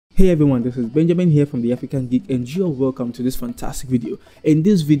Hey everyone, this is Benjamin here from the African Geek, and you are welcome to this fantastic video. In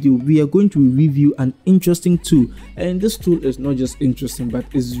this video, we are going to review an interesting tool, and this tool is not just interesting, but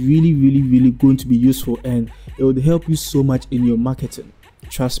is really going to be useful, and it will help you so much in your marketing.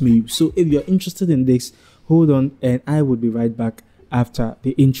 Trust me. So if you're interested in this, hold on, and I will be right back after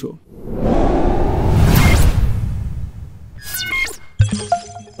the intro.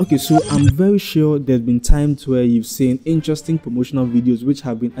 Okay, so I'm very sure there's been times where you've seen interesting promotional videos which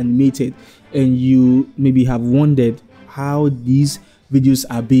have been animated, and you maybe have wondered how these videos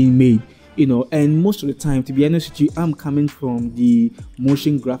are being made, and most of the time, to be honest with you, I'm coming from the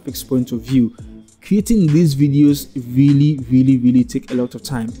motion graphics point of view. Creating these videos really take a lot of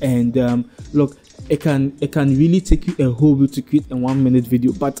time, and look, it can really take you a whole week to create a 1 minute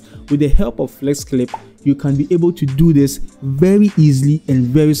video, but with the help of FlexClip, you can be able to do this very easily and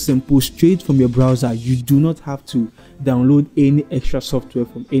very simple straight from your browser. You do not have to download any extra software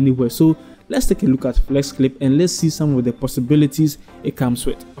from anywhere. So let's take a look at FlexClip and let's see some of the possibilities it comes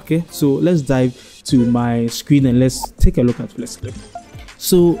with. Okay, so let's dive to my screen and let's take a look at FlexClip.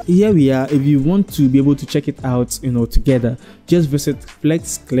 So here we are. If you want to be able to check it out, together, just visit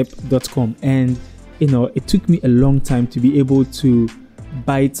flexclip.com. And it took me a long time to be able to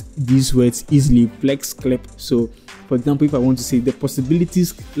bite these words easily. FlexClip. So for example, if I want to say the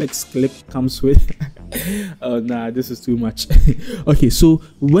possibilities FlexClip comes with oh nah, this is too much. Okay, so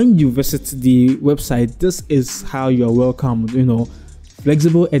when you visit the website, this is how you are welcomed.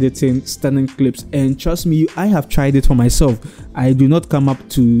 Flexible editing, stunning clips, and trust me, I have tried it for myself. I do not come up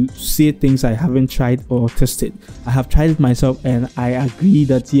to say things I haven't tried or tested. I have tried it myself, and I agree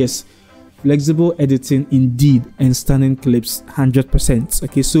that yes, flexible editing indeed, and stunning clips 100%.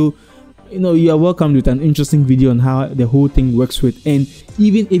 Okay, so you are welcomed with an interesting video on how the whole thing works with. And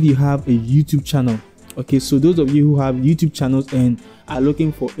even if you have a YouTube channel, okay, so those of you who have YouTube channels and are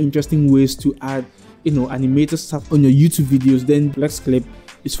looking for interesting ways to add animated stuff on your YouTube videos, then FlexClip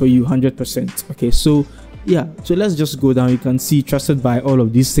is for you 100%. Okay, so yeah, so let's just go down. You can see trusted by all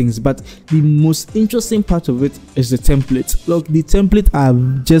of these things, but the most interesting part of it is the template. Look, the template are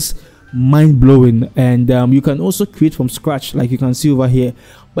just mind-blowing, and you can also create from scratch like you can see over here.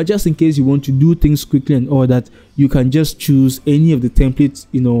 But just in case you want to do things quickly and all that, you can just choose any of the templates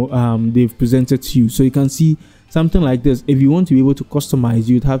they've presented to you. So you can see something like this. If you want to be able to customize,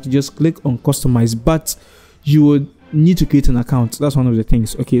 you'd have to just click on customize, but you would need to create an account. That's one of the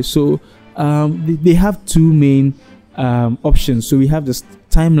things. Okay, so they have two main options. So we have the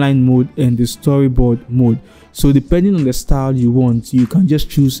timeline mode and the storyboard mode. So depending on the style you want, you can just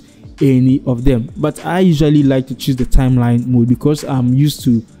choose any of them, but I usually like to choose the timeline mode because I'm used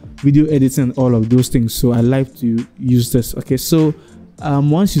to video editing and all of those things, so I like to use this. Okay, so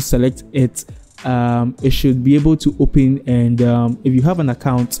once you select it, it should be able to open, and if you have an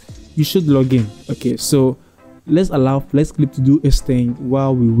account, you should log in. Okay, so let's allow FlexClip to do its thing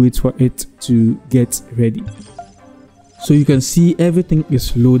while we wait for it to get ready. So you can see everything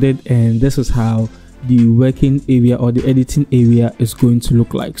is loaded, and this is how the working area or the editing area is going to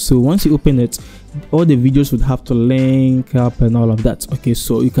look like. So once you open it, all the videos would have to link up and all of that. Okay,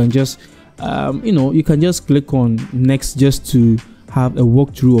 so you can just you can just click on next just to have a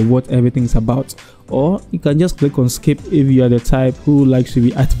walkthrough of what everything's about, or you can just click on skip if you are the type who likes to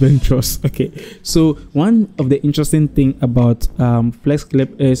be adventurous. Okay, so one of the interesting thing about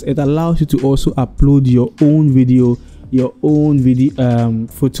FlexClip is it allows you to also upload your own video,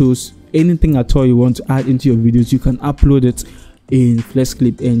 photos, anything at all you want to add into your videos. You can upload it in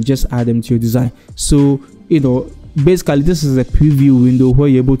FlexClip and just add them to your design. So basically this is a preview window where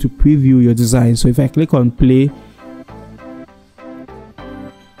you're able to preview your design. So if I click on play,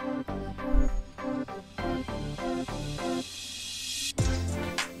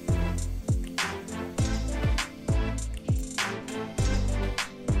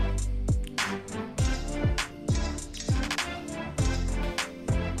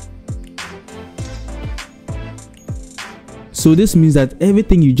 so this means that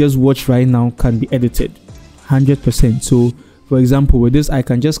everything you just watch right now can be edited 100%. So for example, with this, I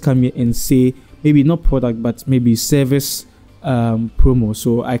can just come here and say maybe not product, but maybe service promo.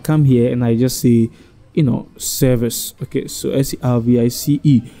 So I come here and I just say service. Okay, so SERVICE.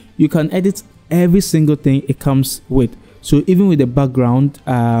 You can edit every single thing it comes with. So even with the background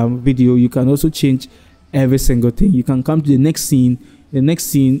video, you can also change every single thing. You can come to the next scene, you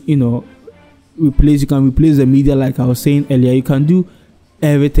can replace the media like I was saying earlier. You can do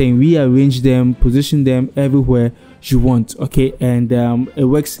everything, rearrange them, position them everywhere you want. Okay, and it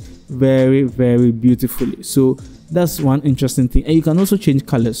works very beautifully. So that's one interesting thing. And you can also change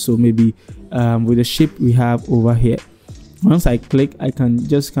colors. So maybe with the shape we have over here, Once I click, I can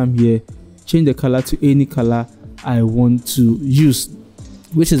just come here, change the color to any color I want to use,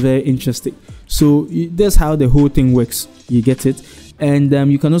 which is very interesting. So that's how the whole thing works. You get it? And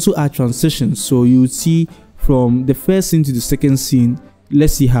you can also add transitions. So you see from the first scene to the second scene.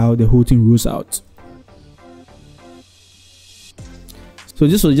 Let's see how the whole thing rolls out. So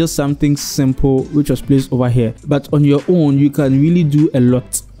this was just something simple which was placed over here, but on your own you can really do a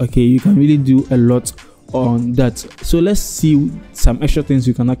lot. Okay, you can really do a lot on that. So let's see some extra things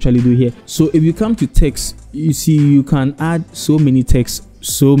you can actually do here. So if you come to text, you see you can add so many text,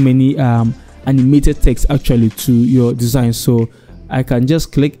 so many animated text actually to your design. So I can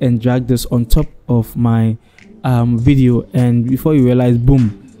just click and drag this on top of my video, and before you realize,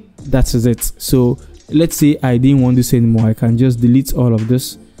 boom, that is it. So let's say I didn't want this anymore, I can just delete all of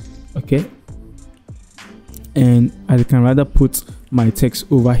this. Okay, and I can rather put my text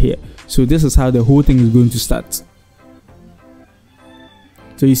over here. So this is how the whole thing is going to start.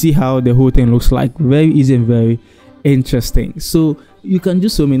 So you see how the whole thing looks like. Very easy and very interesting. So you can do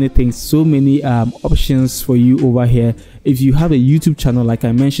so many things, so many options for you over here. If you have a YouTube channel, like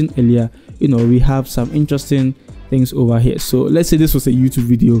I mentioned earlier, you know, we have some interesting things over here. So let's say this was a YouTube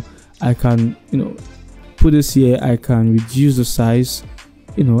video. I can, you know, put this here. I can reduce the size,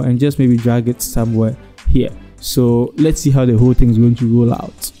 you know, and just maybe drag it somewhere here. So let's see how the whole thing is going to roll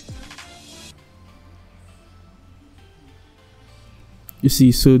out. You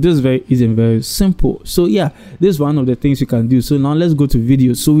see, so this is very easy and very simple. So yeah, this is one of the things you can do. So now let's go to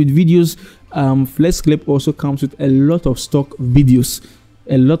videos. So with videos, FlexClip also comes with a lot of stock videos.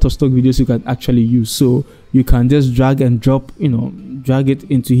 A lot of stock videos you can actually use. So you can just drag and drop, you know, drag it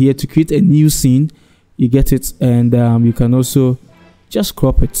into here to create a new scene. You get it? And you can also just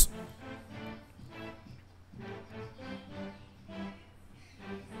crop it.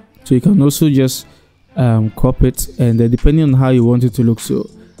 So you can also just crop it, and depending on how you want it to look. So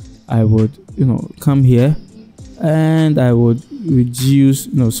I would, you know, come here and I would reduce,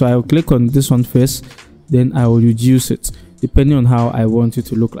 you know, so I will click on this one first, then I will reduce it depending on how I want it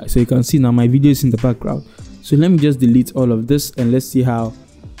to look like. So you can see now my video is in the background. So let me just delete all of this and let's see how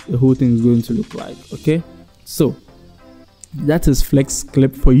the whole thing is going to look like. Okay, so that is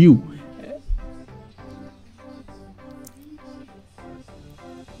FlexClip for you.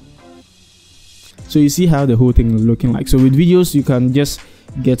 So you see how the whole thing is looking like. So with videos, you can just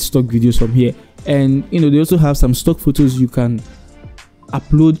get stock videos from here, and you know, they also have some stock photos you can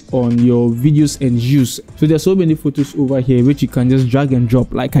upload on your videos and use. So there's so many photos over here which you can just drag and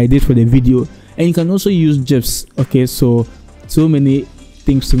drop like I did for the video, and you can also use GIFs. Okay, so many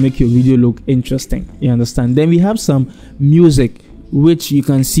things to make your video look interesting, you understand. Then we have some music, which you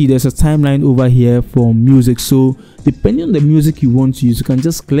can see there's a timeline over here for music. So depending on the music you want to use, you can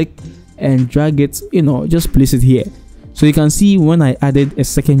just click and drag it, you know, just place it here. So you can see when I added a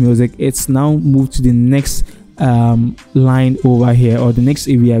second music, it's now moved to the next line over here, or the next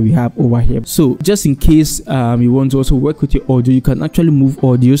area we have over here. So just in case you want to also work with your audio, you can actually move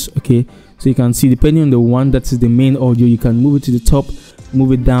audios. Okay, so you can see depending on the one that is the main audio, you can move it to the top,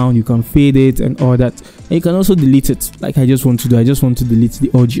 move it down, you can fade it and all that, and you can also delete it like I just want to do. I just want to delete the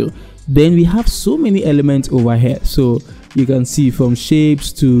audio. Then we have so many elements over here, so you can see from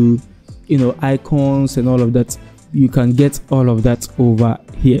shapes to, you know, icons and all of that. You can get all of that over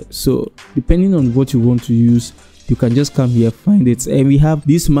here. So depending on what you want to use, you can just come here, find it. And we have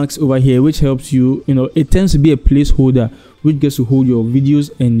these marks over here which helps you, you know, it tends to be a placeholder which gets to hold your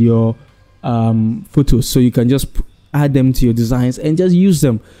videos and your photos. So you can just add them to your designs and just use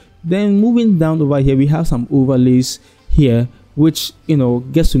them. Then moving down over here, we have some overlays here which, you know,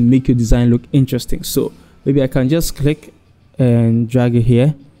 gets to make your design look interesting. So maybe I can just click and drag it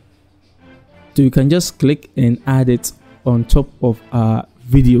here. So you can just click and add it on top of our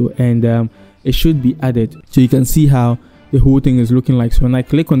video, and it should be added. So you can see how the whole thing is looking like. So when I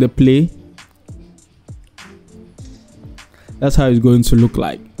click on the play, that's how it's going to look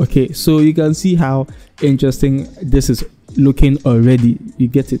like. Okay, so you can see how interesting this is looking already. You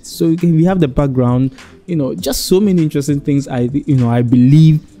get it? So we have the background, you know, just so many interesting things. I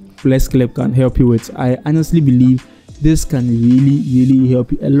believe FlexClip can help you with. I honestly believe this can really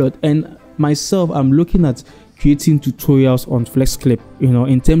help you a lot. And myself, I'm looking at creating tutorials on FlexClip, you know,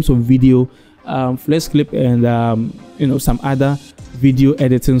 in terms of video, FlexClip and you know, some other video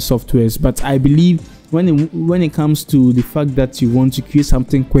editing softwares. But I believe when it comes to the fact that you want to create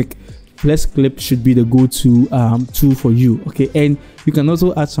something quick, FlexClip should be the go-to tool for you. Okay, and you can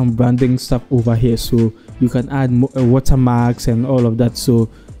also add some branding stuff over here. So you can add watermarks and all of that. So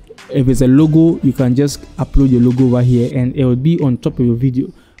if it's a logo, you can just upload your logo over here and it will be on top of your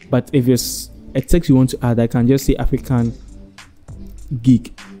video. But if it's a text you want to add, I can just say African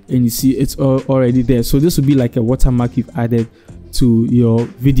Geek, and you see it's already there. So this will be like a watermark you've added to your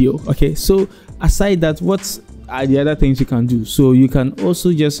video. Okay, so aside that, what are the other things you can do? So you can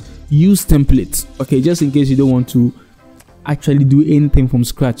also just use templates. Okay, just in case you don't want to actually do anything from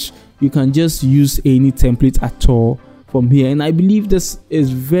scratch, you can just use any template at all from here, and I believe this is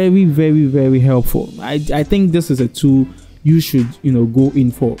very helpful. I think this is a tool you should go in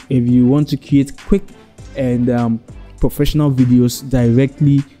for if you want to create quick and professional videos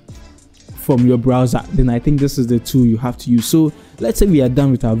directly from your browser. Then I think this is the tool you have to use. So let's say we are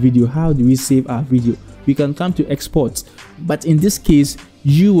done with our video. How do we save our video? We can come to export, but in this case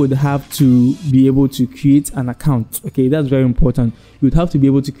you would have to be able to create an account. Okay, that's very important. You would have to be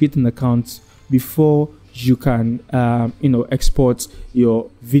able to create an account before you can export your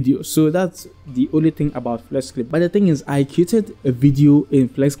video. So that's the only thing about FlexClip. But the thing is, I created a video in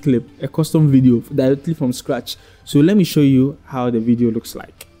FlexClip, a custom video directly from scratch. So let me show you how the video looks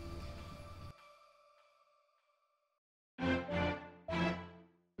like.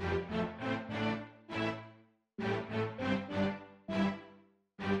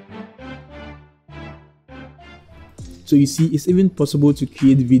 So you see, it's even possible to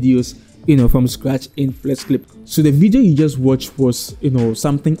create videos from scratch in FlexClip. So the video you just watched was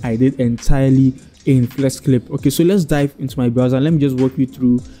something I did entirely in FlexClip. Okay, so let's dive into my browser. Let me just walk you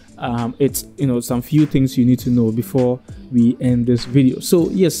through it's some few things you need to know before we end this video. So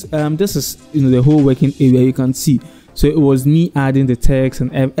yes, this is the whole working area. You can see, so it was me adding the text,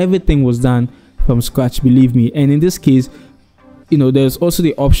 and everything was done from scratch, believe me. And in this case, there's also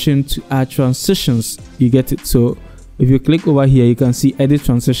the option to add transitions. You get it? So if you click over here, you can see edit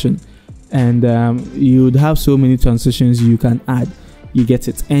transition, and you would have so many transitions you can add. You get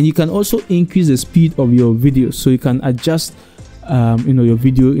it? And you can also increase the speed of your video, so you can adjust your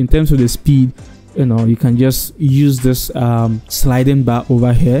video in terms of the speed. You can just use this sliding bar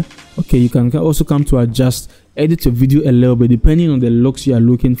over here. Okay, you can also come to adjust, edit your video a little bit depending on the looks you are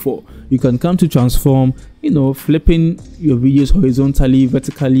looking for. You can come to transform, flipping your videos horizontally,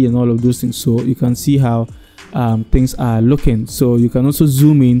 vertically, and all of those things, so you can see how things are looking. So you can also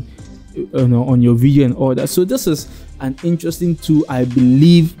zoom in on your video and all that. So this is an interesting tool I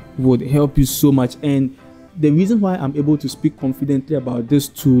believe would help you so much. And the reason why I'm able to speak confidently about this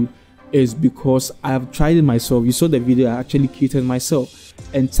tool is because I've tried it myself. You saw the video I actually created myself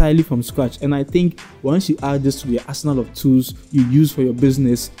entirely from scratch, and I think once you add this to the arsenal of tools you use for your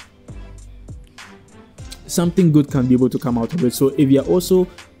business, something good can be able to come out of it. So if you're also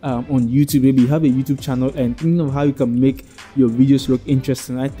on YouTube, maybe you have a YouTube channel and thinking of how you can make your videos look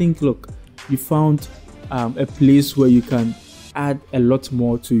interesting, I think, look, you found a place where you can add a lot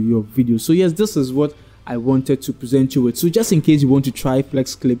more to your video. So yes, this is what I wanted to present you with. So just in case you want to try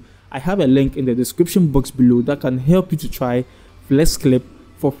FlexClip, I have a link in the description box below that can help you to try FlexClip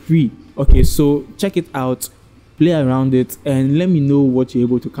for free. Okay, so check it out, play around it, and let me know what you're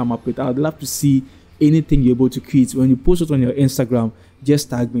able to come up with. I'd love to see anything you're able to create. When you post it on your Instagram, just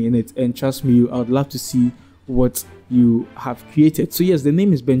tag me in it, and trust me, I'd love to see what you have created. So yes, the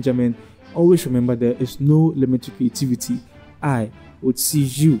name is Benjamin. Always remember, there is no limit to creativity. I would see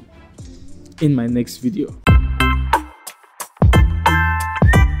you in my next video.